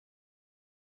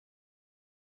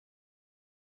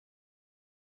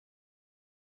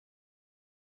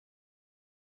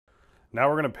Now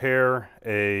we're going to pair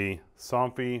a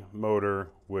Somfy motor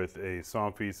with a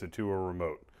Somfy Situo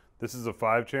remote. This is a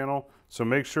 5-channel, so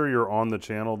make sure you're on the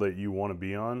channel that you want to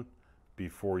be on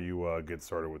before you get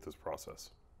started with this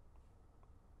process.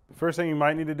 First thing you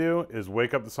might need to do is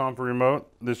wake up the Somfy remote.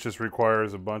 This just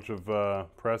requires a bunch of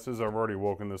presses. I've already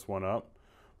woken this one up,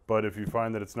 but if you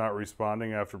find that it's not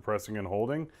responding after pressing and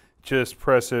holding, just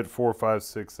press it 4, 5,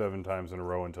 6, 7 times in a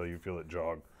row until you feel it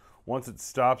jog. Once it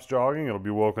stops jogging, it'll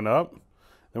be woken up.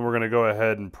 Then we're going to go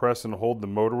ahead and press and hold the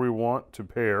motor we want to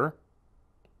pair.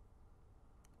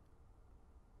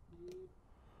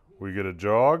 We get a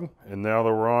jog, and now that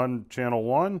we're on channel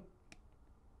 1,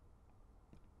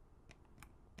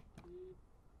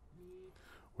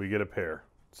 we get a pair.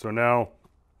 So now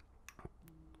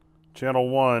channel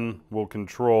 1 will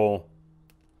control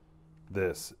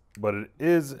this, but it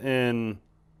is in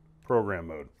program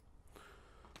mode.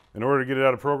 In order to get it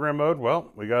out of program mode,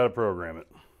 well, we got to program it.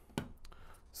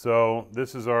 So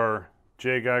this is our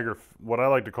J. Geiger, what I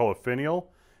like to call a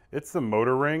finial. It's the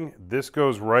motor ring. This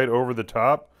goes right over the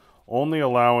top, only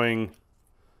allowing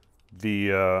the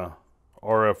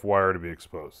RF wire to be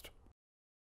exposed.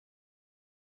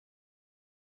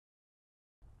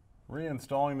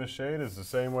 Reinstalling the shade is the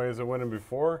same way as it went in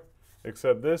before,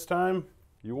 except this time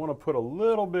you want to put a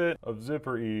little bit of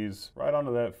zipper ease right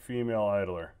onto that female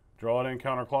idler. Draw it in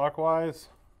counterclockwise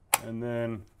and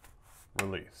then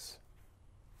release.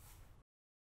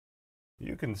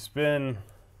 You can spin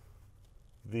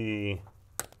the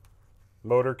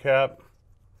motor cap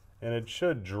and it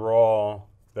should draw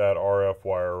that RF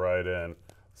wire right in.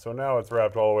 So now it's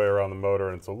wrapped all the way around the motor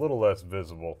and it's a little less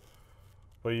visible,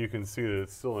 but you can see that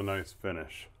it's still a nice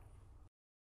finish.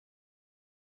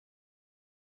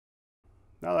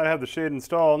 Now that I have the shade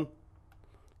installed,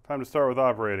 time to start with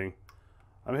operating.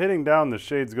 I'm hitting down, the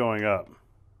shade's going up.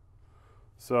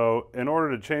 So in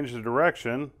order to change the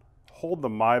direction, hold the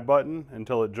My button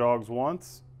until it jogs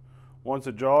once. Once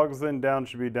it jogs, then down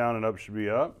should be down and up should be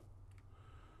up.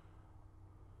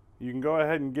 You can go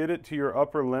ahead and get it to your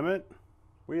upper limit.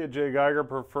 We at J. Geiger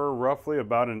prefer roughly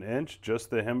about 1 inch, just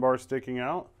the hem bar sticking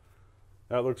out.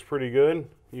 That looks pretty good.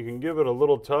 You can give it a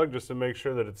little tug just to make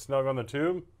sure that it's snug on the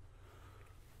tube.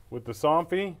 With the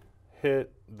Somfy,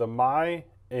 hit the My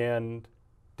and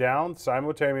down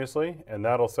simultaneously, and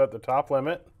that'll set the top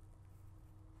limit.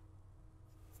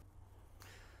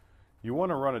 You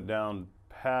want to run it down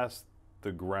past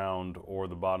the ground or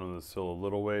the bottom of the sill a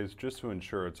little ways just to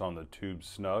ensure it's on the tube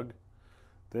snug.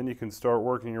 Then you can start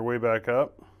working your way back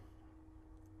up.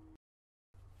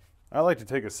 I like to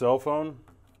take a cell phone,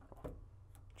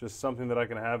 just something that I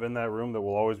can have in that room that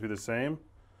will always be the same,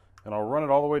 and I'll run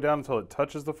it all the way down until it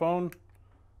touches the phone,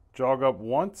 jog up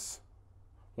once.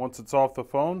 Once it's off the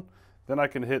phone, then I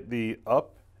can hit the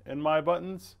up and My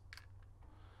buttons.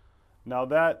 Now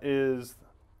that is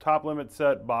top limit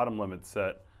set, bottom limit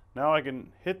set. Now I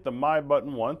can hit the My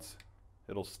button once,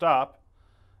 it'll stop,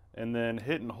 and then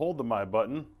hit and hold the My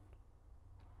button.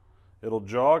 It'll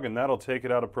jog and that'll take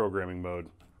it out of programming mode.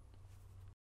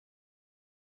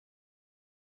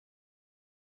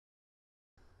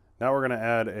 Now we're going to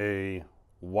add a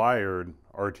wired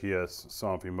RTS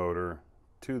Somfy motor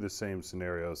to the same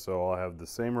scenario. So I'll have the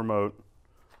same remote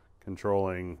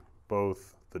controlling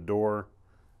both the door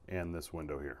and this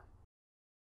window here.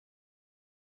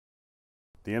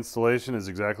 The installation is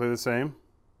exactly the same.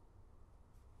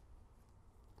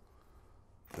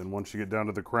 Then once you get down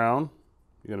to the crown,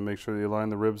 you got to make sure you line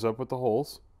the ribs up with the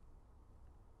holes.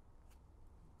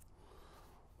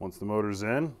 Once the motor's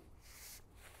in,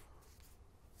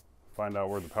 find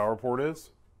out where the power port is.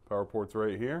 Power port's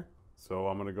right here, so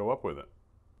I'm going to go up with it.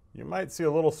 You might see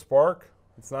a little spark.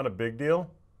 It's not a big deal.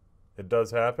 It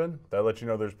does happen. That lets you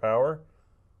know there's power.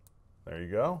 There you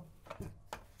go.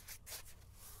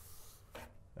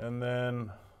 And then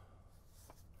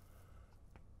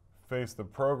face the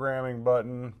programming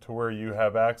button to where you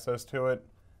have access to it.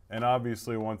 And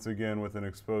obviously, once again, with an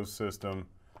exposed system,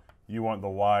 you want the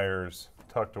wires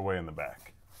tucked away in the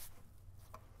back.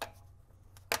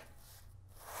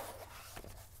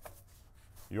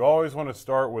 You always want to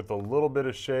start with a little bit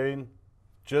of shade,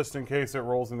 just in case it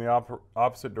rolls in the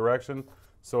opposite direction,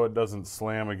 so it doesn't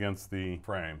slam against the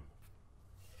frame.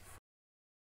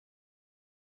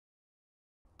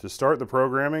 To start the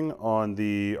programming on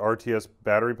the RTS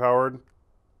battery powered,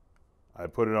 I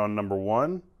put it on number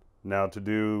 1. Now to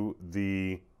do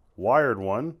the wired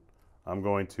one, I'm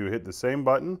going to hit the same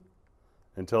button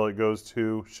until it goes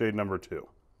to shade number 2.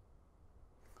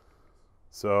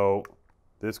 So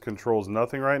this controls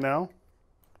nothing right now.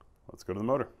 Let's go to the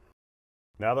motor.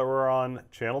 Now that we're on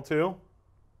channel 2,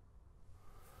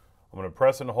 I'm going to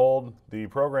press and hold the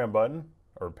program button,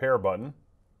 or pair button.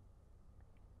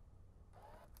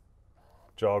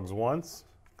 Jogs once,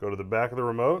 go to the back of the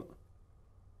remote.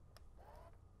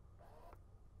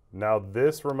 Now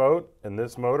this remote and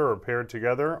this motor are paired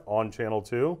together on channel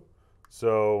 2.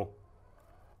 So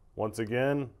once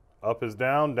again, up is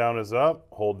down is up.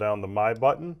 Hold down the My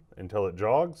button until it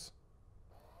jogs.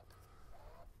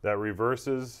 That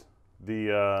reverses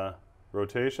the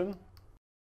rotation.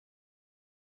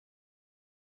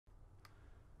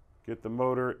 Get the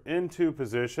motor into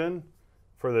position.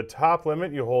 For the top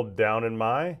limit, you hold down and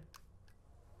My.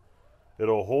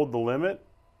 It'll hold the limit.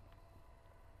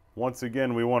 Once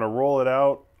again, we want to roll it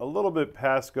out a little bit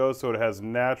past go so it has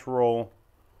natural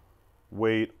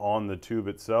weight on the tube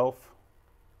itself.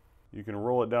 You can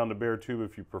roll it down to bare tube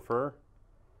if you prefer.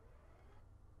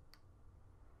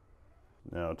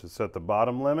 Now to set the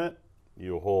bottom limit,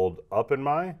 you hold up and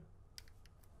My.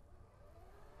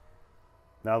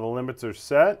 Now the limits are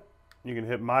set. You can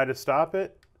hit My to stop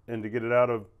it, and to get it out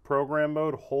of program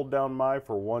mode, hold down My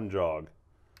for 1 jog.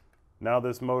 Now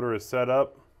this motor is set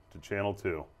up to channel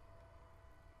 2.